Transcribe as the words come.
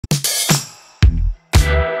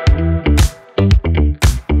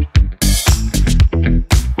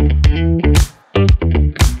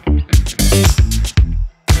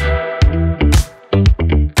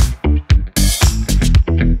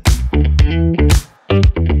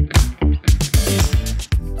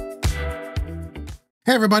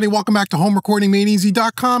Hey everybody, welcome back to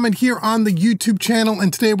homerecordingmadeeasy.com and here on the YouTube channel.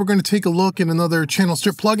 And today we're going to take a look at another channel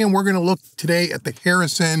strip plugin. We're going to look today at the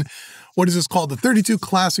Harrison, what is this called? The 32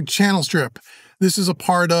 Classic Channel Strip. This is a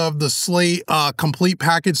part of the Slate Complete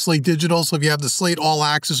package, Slate Digital. So if you have the Slate All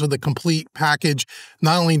Access or the Complete package,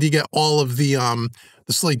 not only do you get all of the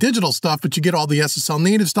Slate Digital stuff, but you get all the SSL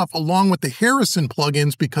native stuff along with the Harrison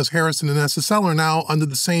plugins because Harrison and SSL are now under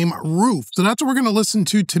the same roof. So that's what we're going to listen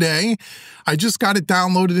to today. I just got it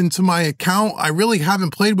downloaded into my account. I really haven't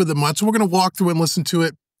played with it much, so we're going to walk through and listen to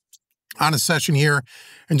it on a session here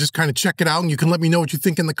and just kind of check it out. And you can let me know what you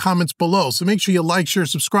think in the comments below. So make sure you like, share,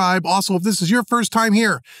 subscribe. Also, if this is your first time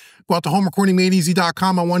here, go out to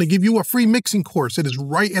homerecordingmadeeasy.com. I want to give you a free mixing course. It is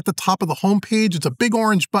right at the top of the homepage. It's a big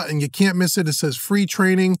orange button. You can't miss it. It says free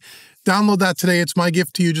training. Download that today. It's my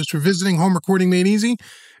gift to you just for visiting Home Recording Made Easy.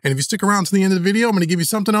 And if you stick around to the end of the video, I'm going to give you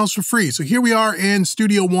something else for free. So here we are in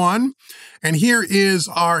Studio One, and here is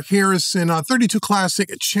our Harrison 32 Classic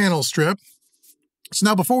Channel Strip. So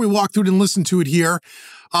now before we walk through it and listen to it here,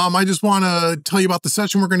 I just want to tell you about the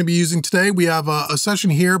session we're going to be using today. We have a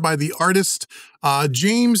session here by the artist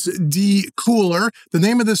jamesdcooler. The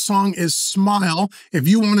name of this song is Smile. If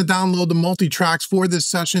you want to download the multi-tracks for this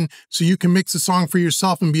session so you can mix the song for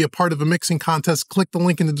yourself and be a part of a mixing contest, click the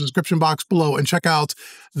link in the description box below and check out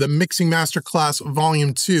the Mixing Masterclass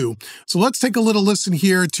Volume 2. So let's take a little listen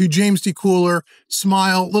here to jamesdcooler,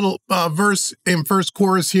 Smile, little verse and first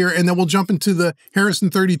chorus here, and then we'll jump into the Harrison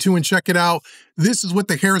 32 and check it out. This is with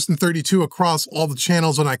the Harrison 32 across all the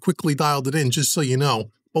channels, and I quickly dialed it in just so you know,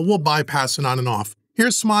 but we'll bypass it on and off.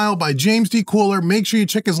 Here's Smile by jamesdcooler. Make sure you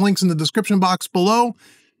check his links in the description box below.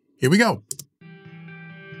 Here we go.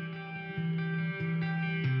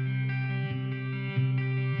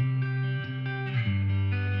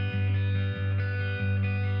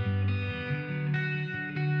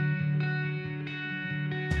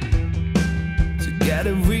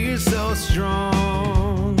 Together we're so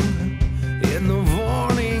strong in the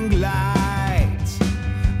warning lights,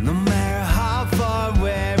 no matter how far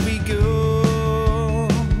where we go,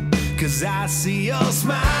 'cause I see your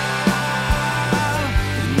smile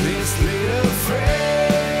in this little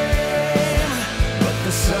frame, but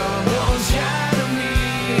the sun won't shine on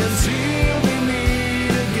me until we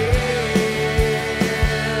meet again.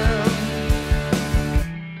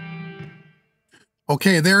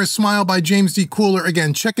 Okay, there is Smile by jamesdcooler.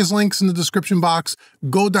 Again, check his links in the description box.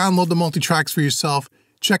 Go download the multi-tracks for yourself.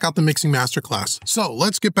 Check out the Mixing Masterclass. So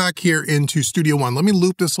let's get back here into Studio One. Let me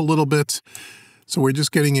loop this a little bit. So we're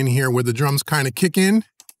just getting in here where the drums kind of kick in.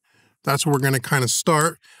 That's where we're going to kind of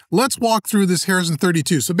start. Let's walk through this Harrison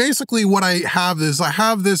 32. So basically what I have is I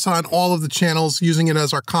have this on all of the channels using it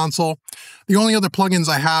as our console. The only other plugins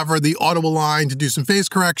I have are the auto align to do some phase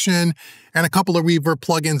correction and a couple of reverb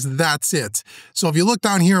plugins. That's it. So if you look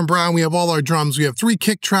down here in brown, we have all our drums. We have 3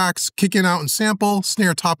 kick tracks, kick in, out, and sample,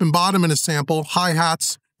 snare top and bottom and a sample,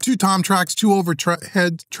 hi-hats, 2 tom tracks, 2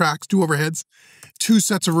 overhead tracks, 2 overheads, 2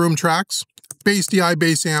 sets of room tracks, bass DI,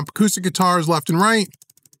 bass amp, acoustic guitars left and right.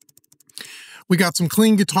 We got some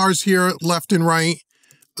clean guitars here, left and right,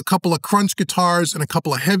 a couple of crunch guitars and a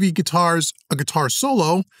couple of heavy guitars, a guitar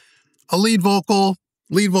solo, a lead vocal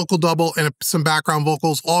double, and some background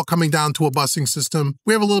vocals, all coming down to a busing system.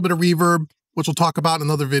 We have a little bit of reverb, which we'll talk about in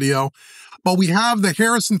another video. But we have the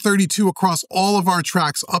Harrison 32 across all of our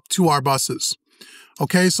tracks up to our buses.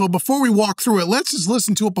 Okay, so before we walk through it, let's just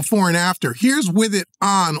listen to it before and after. Here's with it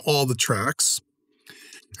on all the tracks.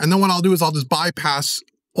 And then what I'll do is I'll just bypass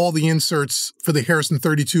all the inserts for the Harrison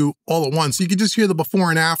 32 all at once. So you can just hear the before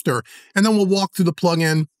and after, and then we'll walk through the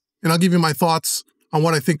plugin and I'll give you my thoughts on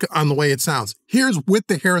what I think on the way it sounds. Here's with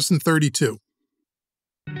the Harrison 32.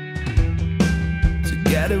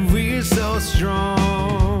 Together we're so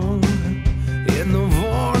strong in the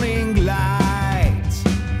warning lights,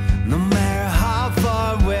 no matter how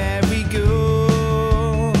far where we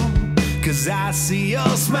go, 'cause I see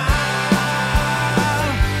your smile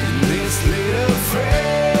in this little frame.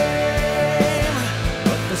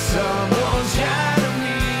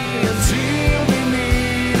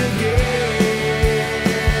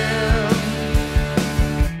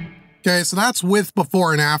 Okay, so that's with,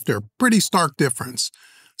 before, and after. Pretty stark difference.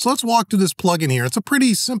 So let's walk through this plugin here. It's a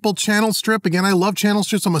pretty simple channel strip. Again, I love channel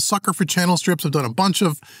strips. I'm a sucker for channel strips. I've done a bunch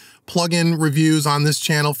of plugin reviews on this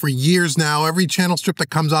channel for years now. Every channel strip that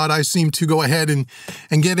comes out, I seem to go ahead and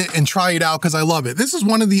get it and try it out because I love it. This is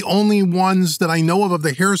one of the only ones that I know of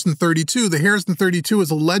the Harrison 32. The Harrison 32 is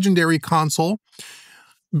a legendary console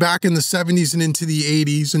back in the 70s and into the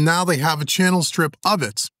 80s, and now they have a channel strip of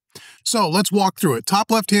it. So let's walk through it.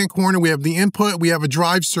 Top left-hand corner, we have the input. We have a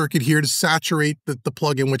drive circuit here to saturate the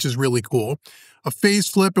plugin, which is really cool. A phase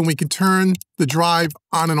flip, and we can turn the drive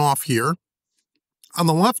on and off here. On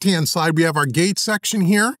the left-hand side, we have our gate section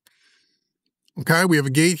here. Okay, we have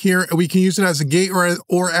a gate here, and we can use it as a gate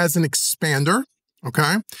or as an expander.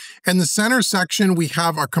 Okay, and the center section, we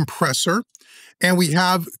have our compressor. And we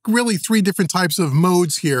have really three different types of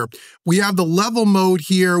modes here. We have the level mode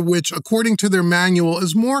here, which according to their manual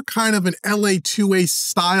is more kind of an LA2A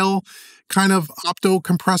style kind of opto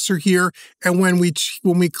compressor here. And when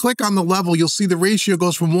we click on the level, you'll see the ratio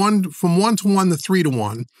goes from 1 to 1 to 3 to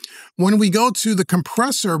 1. When we go to the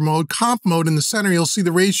compressor mode, comp mode in the center, you'll see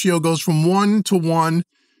the ratio goes from 1 to 1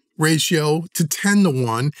 ratio to 10 to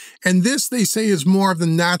 1. And this, they say, is more of the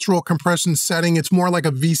natural compression setting. It's more like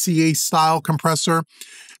a VCA style compressor.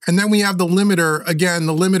 And then we have the limiter. Again,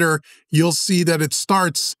 the limiter, you'll see that it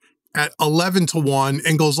starts at 11 to 1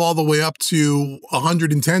 and goes all the way up to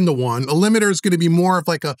 110 to 1. A limiter is going to be more of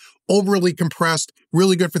like a overly compressed,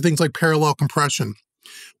 really good for things like parallel compression.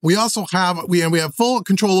 We also have, we have full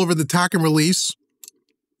control over the tack and release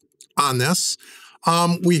on this.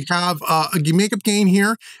 We have a makeup gain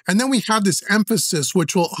here, and then we have this emphasis,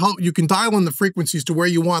 which will help, you can dial in the frequencies to where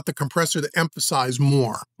you want the compressor to emphasize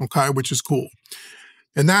more, okay, which is cool.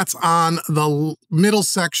 And that's on the middle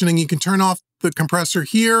section, and you can turn off the compressor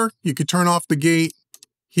here, you can turn off the gate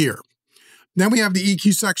here. Then we have the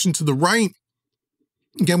EQ section to the right.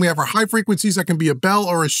 Again, we have our high frequencies that can be a bell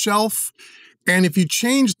or a shelf. And if you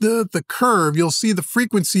change the curve, you'll see the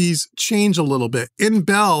frequencies change a little bit. In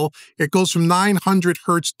bell, it goes from 900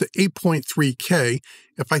 hertz to 8.3K.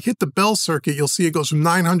 If I hit the bell circuit, you'll see it goes from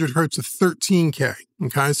 900 hertz to 13K.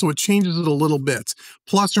 Okay, so it changes it a little bit,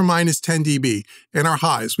 plus or minus 10 dB. And our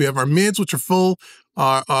highs, we have our mids, which are full,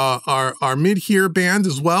 our mid here band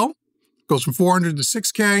as well, goes from 400 to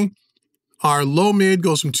 6K. Our low mid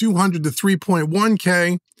goes from 200 to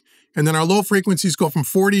 3.1K. And then our low frequencies go from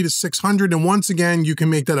 40 to 600. And once again, you can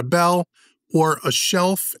make that a bell or a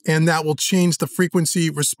shelf, and that will change the frequency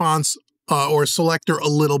response or selector a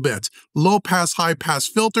little bit. Low pass, high pass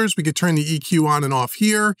filters, we could turn the EQ on and off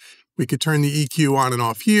here. We could turn the EQ on and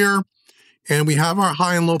off here. And we have our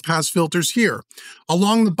high and low pass filters here.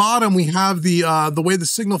 Along the bottom, we have the way the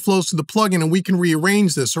signal flows to the plugin, and we can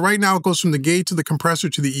rearrange this. So right now it goes from the gate to the compressor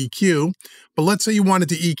to the EQ. But let's say you wanted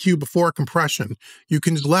to EQ before compression. You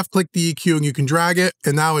can just left click the EQ and you can drag it,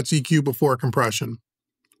 and now it's EQ before compression.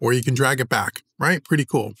 Or you can drag it back, right? Pretty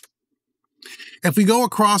cool. If we go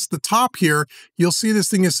across the top here, you'll see this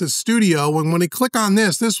thing that says studio. And when you click on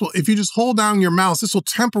this will, if you just hold down your mouse, this will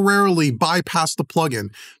temporarily bypass the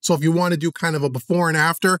plugin. So if you want to do kind of a before and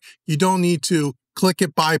after, you don't need to click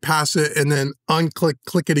it, bypass it, and then click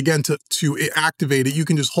it again to activate it. You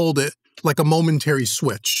can just hold it like a momentary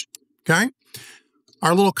switch, okay?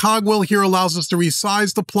 Our little cogwheel here allows us to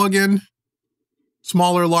resize the plugin,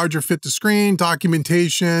 smaller, larger fit to screen,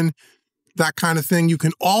 documentation, that kind of thing. You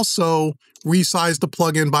can also resize the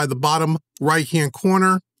plugin by the bottom right-hand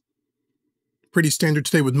corner. Pretty standard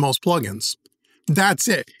today with most plugins. That's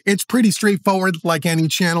it. It's pretty straightforward like any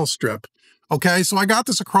channel strip. Okay, so I got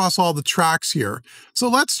this across all the tracks here. So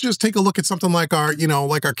let's just take a look at something like our,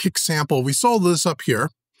 like our kick sample. We sold this up here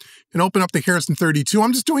and open up the Harrison 32.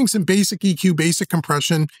 I'm just doing some basic EQ, basic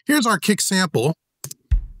compression. Here's our kick sample.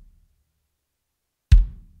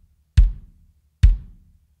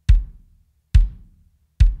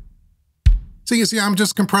 So you see, I'm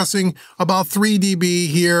just compressing about 3 dB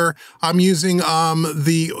here. I'm using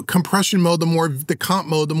the compression mode, the comp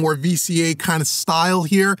mode, the more VCA kind of style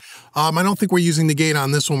here. I don't think we're using the gate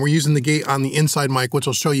on this one. We're using the gate on the inside mic, which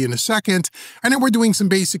I'll show you in a second. And then we're doing some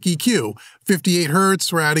basic EQ. 58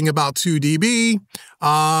 hertz, we're adding about 2 dB.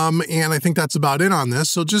 And I think that's about it on this.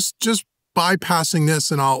 So just bypassing this,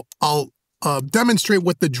 and I'll demonstrate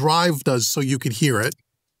what the drive does so you could hear it.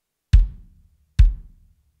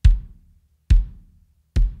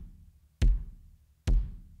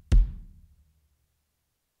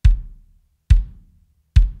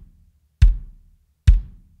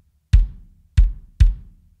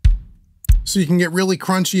 So you can get really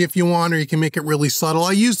crunchy if you want, or you can make it really subtle.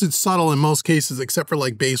 I used it subtle in most cases, except for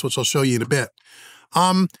like bass, which I'll show you in a bit.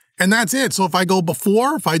 And that's it. So if I go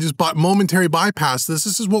before, if I just momentary bypass this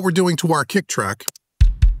is what we're doing to our kick track.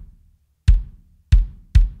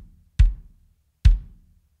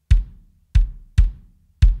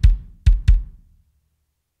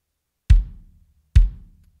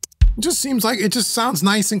 It just seems like it just sounds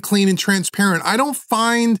nice and clean and transparent. I don't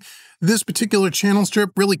find this particular channel strip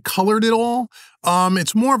really colored it all.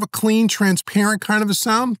 It's more of a clean, transparent kind of a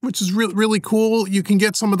sound, which is really cool. You can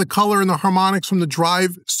get some of the color and the harmonics from the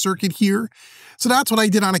drive circuit here. So that's what I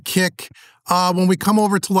did on a kick. When we come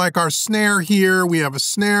over to like our snare here, we have a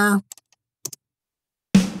snare.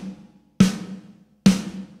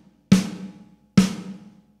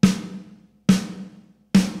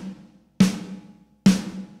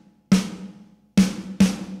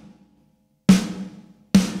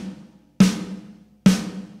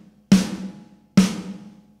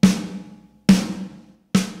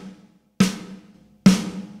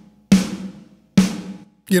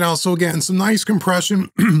 You know, so again, some nice compression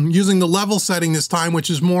using the level setting this time, which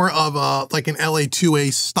is more of a, like an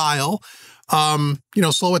LA2A style. You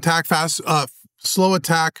know, slow attack, fast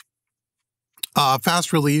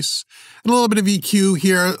release, and a little bit of EQ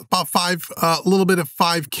here, about a little bit of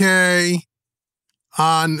 5K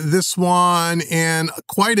on this one, and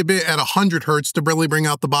quite a bit at 100 Hertz to really bring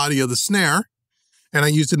out the body of the snare. And I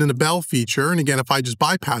used it in a bell feature. And again, if I just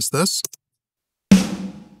bypass this,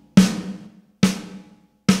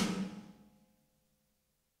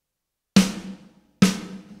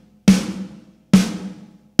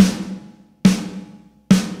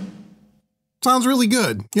 sounds really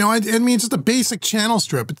good. You know, I mean, it's just a basic channel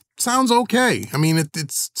strip. It sounds okay. I mean,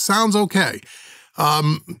 it sounds okay.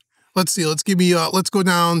 Let's see, let's go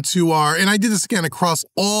down to our, and I did this again across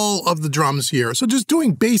all of the drums here. So just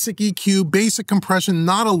doing basic EQ, basic compression,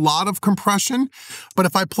 not a lot of compression, but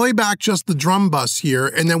if I play back just the drum bus here,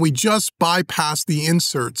 and then we just bypass the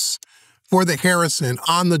inserts for the Harrison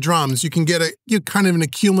on the drums, you can get kind of an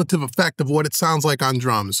accumulative effect of what it sounds like on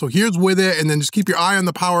drums. So here's with it, and then just keep your eye on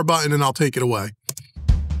the power button and I'll take it away.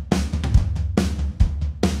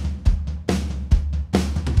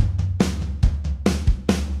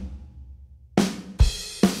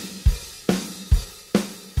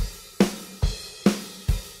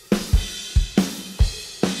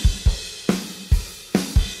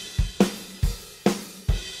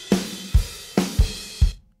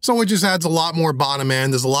 So it just adds a lot more bottom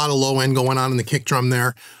end. There's a lot of low end going on in the kick drum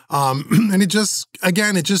there. And it just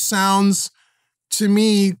sounds to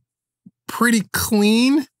me pretty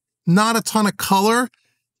clean, not a ton of color,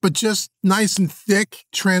 but just nice and thick,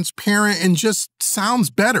 transparent, and just sounds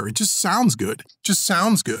better. It just sounds good. Just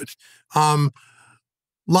sounds good. A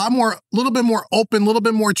little bit more open, a little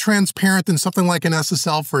bit more transparent than something like an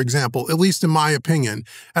SSL, for example, at least in my opinion.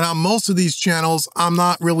 And on most of these channels, I'm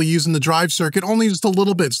not really using the drive circuit, only just a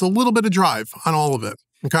little bit of drive on all of it,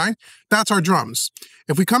 okay? That's our drums.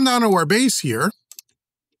 If we come down to our bass here,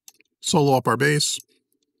 solo up our bass,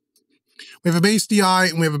 we have a bass DI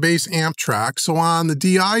and we have a bass amp track. So on the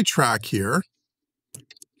DI track here,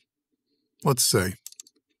 let's see, a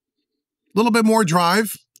little bit more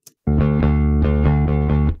drive.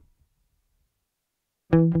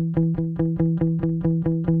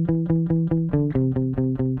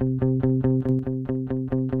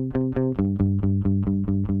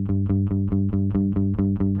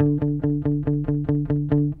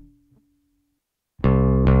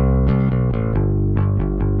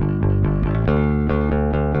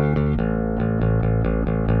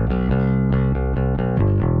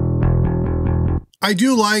 I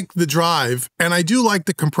do like the drive, and I do like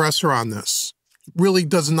the compressor on this. Really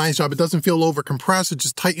does a nice job. It doesn't feel over compressed. It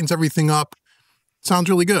just tightens everything up. Sounds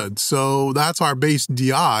really good. So that's our bass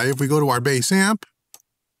DI. If we go to our bass amp,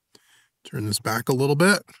 turn this back a little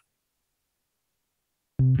bit.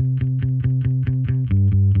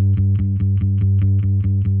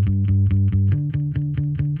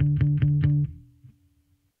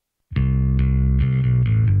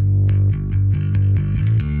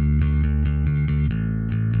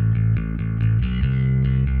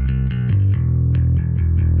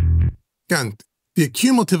 Again, the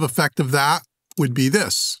cumulative effect of that would be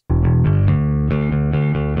this.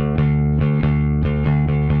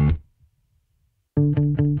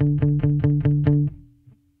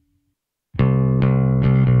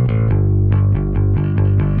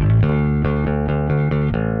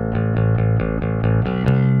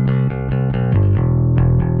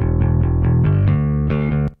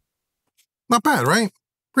 Not bad, right?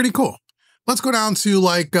 Pretty cool. Let's go down to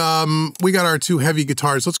like, we got our two heavy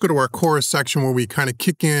guitars. Let's go to our chorus section where we kind of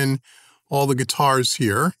kick in all the guitars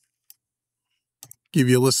here. Give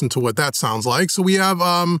you a listen to what that sounds like. So we have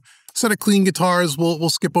a set of clean guitars. We'll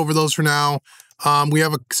skip over those for now. We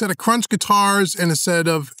have a set of crunch guitars and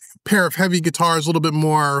a pair of heavy guitars, a little bit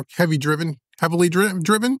more heavily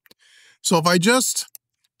driven. So if I just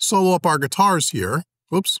solo up our guitars here,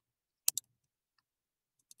 whoops.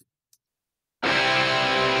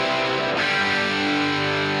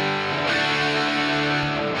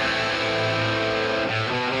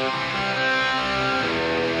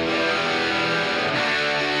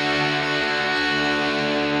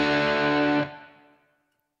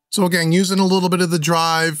 So again, using a little bit of the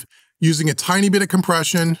drive, using a tiny bit of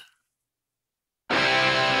compression.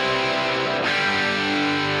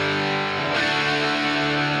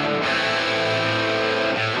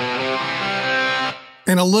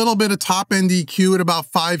 And a little bit of top end EQ at about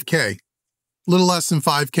 5K, a little less than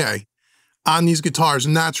 5K on these guitars,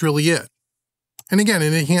 and that's really it. And again,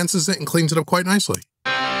 it enhances it and cleans it up quite nicely.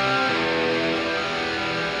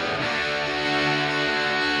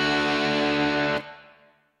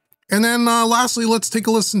 And then lastly, let's take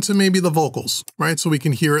a listen to maybe the vocals, right? So we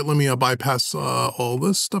can hear it. Let me bypass all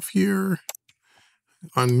this stuff here,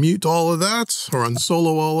 unmute all of that, or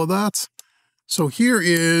unsolo all of that. So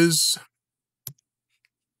here's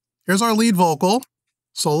our lead vocal,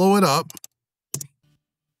 solo it up.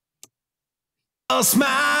 I'll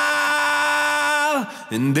smile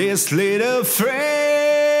in this little frame,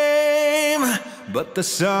 but the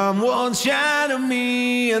sun won't shine on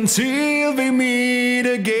me until we meet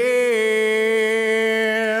again.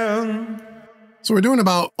 So we're doing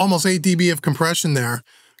about almost 8 dB of compression there.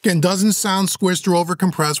 Again, doesn't sound squished or over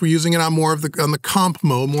compressed. We're using it on more of on the comp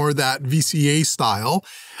mode, more of that VCA style.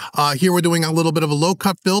 Here we're doing a little bit of a low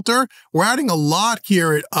cut filter. We're adding a lot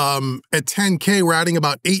here at 10K. We're adding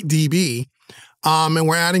about 8 dB. And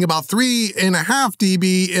we're adding about 3.5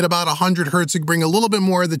 dB at about 100 hertz to bring a little bit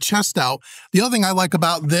more of the chest out. The other thing I like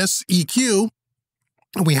about this EQ,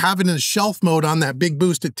 we have it in a shelf mode on that big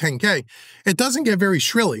boost at 10K. It doesn't get very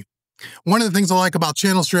shrilly. One of the things I like about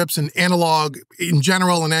channel strips and analog in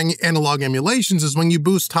general and analog emulations is when you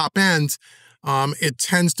boost top end, it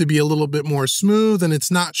tends to be a little bit more smooth and it's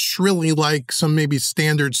not shrilly like some maybe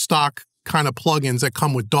standard stock kind of plugins that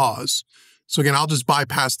come with DAWs. So again, I'll just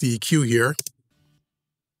bypass the EQ here.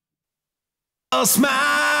 I'll smile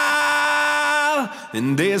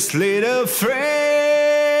in this little frame,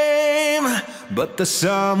 but the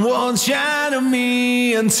sun won't shine on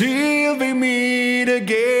me until we meet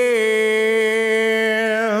again.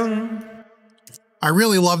 I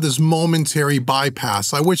really love this momentary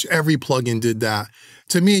bypass. I wish every plugin did that.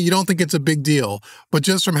 To me, you don't think it's a big deal, but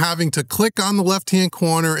just from having to click on the left-hand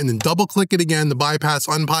corner and then double click it again, the bypass,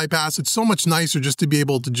 unbypass, it's so much nicer just to be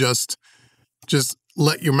able to just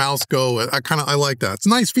let your mouse go. I like that. It's a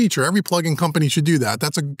nice feature. Every plugin company should do that.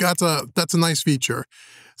 That's a nice feature.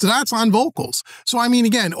 So that's on vocals. So I mean,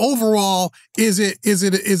 again, overall, is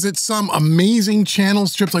it some amazing channel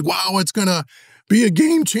strips like, wow, it's gonna be a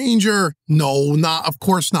game changer? No, of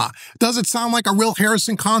course not. Does it sound like a real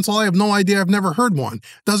Harrison console? I have no idea. I've never heard one.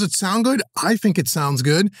 Does it sound good? I think it sounds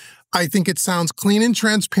good. I think it sounds clean and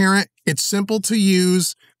transparent. It's simple to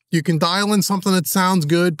use. You can dial in something that sounds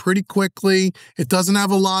good pretty quickly. It doesn't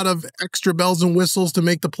have a lot of extra bells and whistles to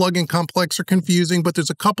make the plugin complex or confusing, but there's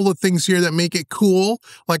a couple of things here that make it cool.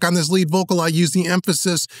 Like on this lead vocal, I use the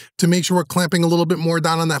emphasis to make sure we're clamping a little bit more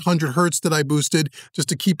down on that 100 hertz that I boosted just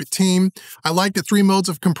to keep it tame. I like the 3 modes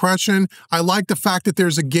of compression. I like the fact that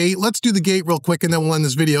there's a gate. Let's do the gate real quick and then we'll end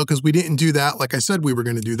this video because we didn't do that. Like I said, we were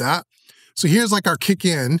going to do that. So here's like our kick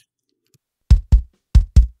in.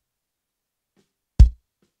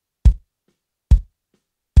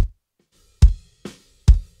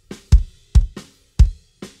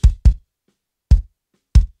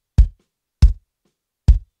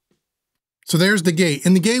 So there's the gate,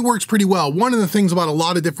 and the gate works pretty well. One of the things about a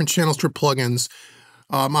lot of different channel strip plugins,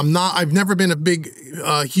 I've never been a big,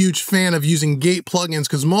 huge fan of using gate plugins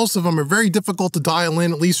because most of them are very difficult to dial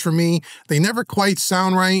in, at least for me. They never quite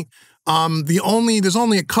sound right. There's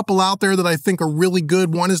only a couple out there that I think are really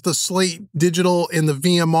good. One is the Slate Digital in the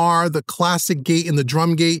VMR, the classic gate in the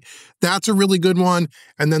drum gate. That's a really good one.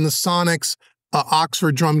 And then the Sonics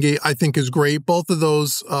Oxford drum gate, I think is great. Both of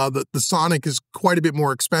those, the Sonic is quite a bit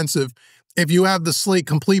more expensive. If you have the Slate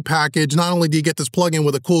Complete package, not only do you get this plugin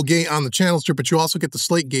with a cool gate on the channel strip, but you also get the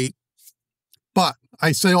Slate gate. But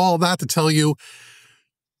I say all that to tell you,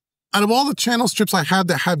 out of all the channel strips I had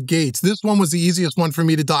that have gates, this one was the easiest one for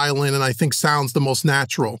me to dial in and I think sounds the most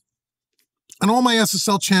natural. And all my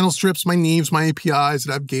SSL channel strips, my Neves, my APIs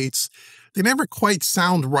that have gates, they never quite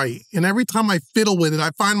sound right. And every time I fiddle with it,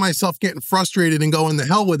 I find myself getting frustrated and going, the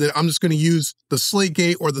hell with it, I'm just going to use the Slate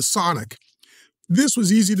gate or the Sonic. This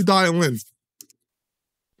was easy to dial in.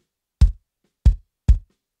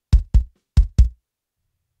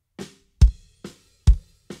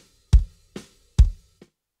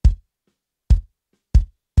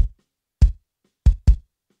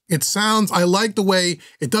 It sounds, I like the way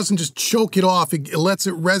it doesn't just choke it off. It lets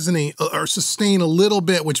it resonate or sustain a little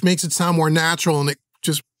bit, which makes it sound more natural, and it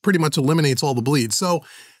just pretty much eliminates all the bleed. So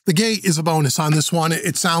the gate is a bonus on this one.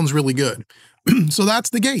 It sounds really good. So that's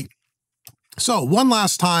the gate. So one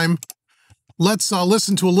last time, Let's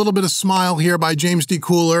listen to a little bit of Smile here by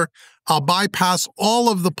jamesdcooler. I'll bypass all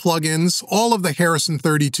of the plugins, all of the Harrison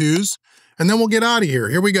 32s, and then we'll get out of here.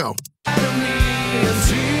 Here we go.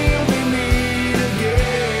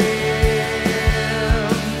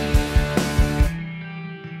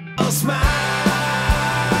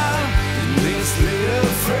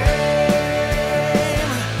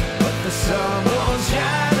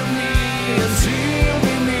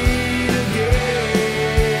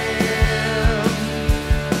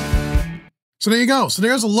 So there you go. So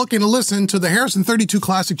there's a look and a listen to the Harrison 32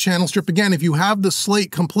 Classic channel strip. Again, if you have the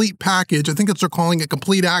Slate Complete package, I think they're calling it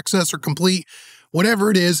Complete Access or Complete,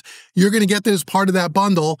 whatever it is, you're going to get this as part of that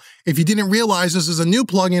bundle. If you didn't realize, this is a new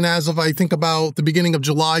plugin as of, I think, about the beginning of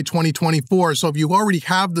July 2024. So if you already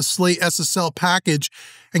have the Slate SSL package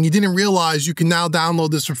and you didn't realize, you can now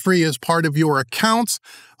download this for free as part of your accounts.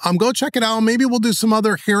 Go check it out. Maybe we'll do some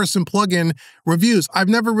other Harrison plugin reviews. I've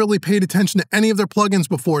never really paid attention to any of their plugins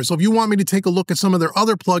before. So if you want me to take a look at some of their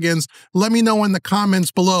other plugins, let me know in the comments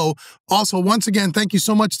below. Also, once again, thank you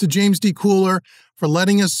so much to jamesdcooler for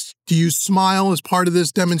letting us use Smile as part of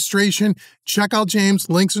this demonstration. Check out James,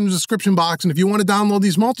 links in the description box. And if you want to download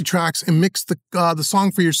these multi-tracks and mix the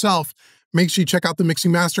song for yourself, make sure you check out the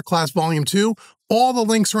Mixing Masterclass Volume 2. All the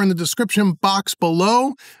links are in the description box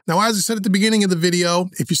below. Now, as I said at the beginning of the video,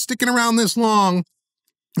 if you're sticking around this long,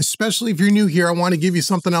 especially if you're new here, I want to give you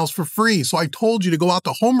something else for free. So I told you to go out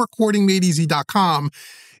to homerecordingmadeeasy.com,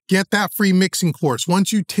 get that free mixing course.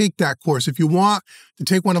 Once you take that course, if you want to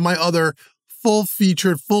take one of my other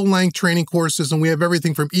full-featured, full-length training courses, and we have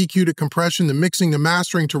everything from EQ to compression to mixing to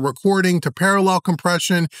mastering to recording to parallel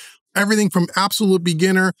compression, everything from absolute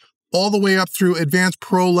beginner all the way up through advanced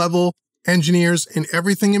pro level engineers and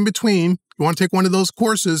everything in between. You want to take one of those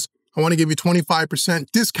courses, I want to give you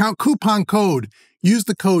 25% discount coupon code. Use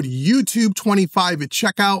the code YouTube25 at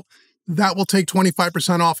checkout. That will take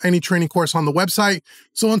 25% off any training course on the website.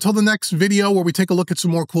 So until the next video where we take a look at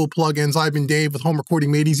some more cool plugins, I've been Dave with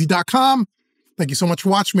homerecordingmadeeasy.com. Thank you so much for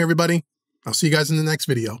watching me, everybody. I'll see you guys in the next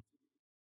video.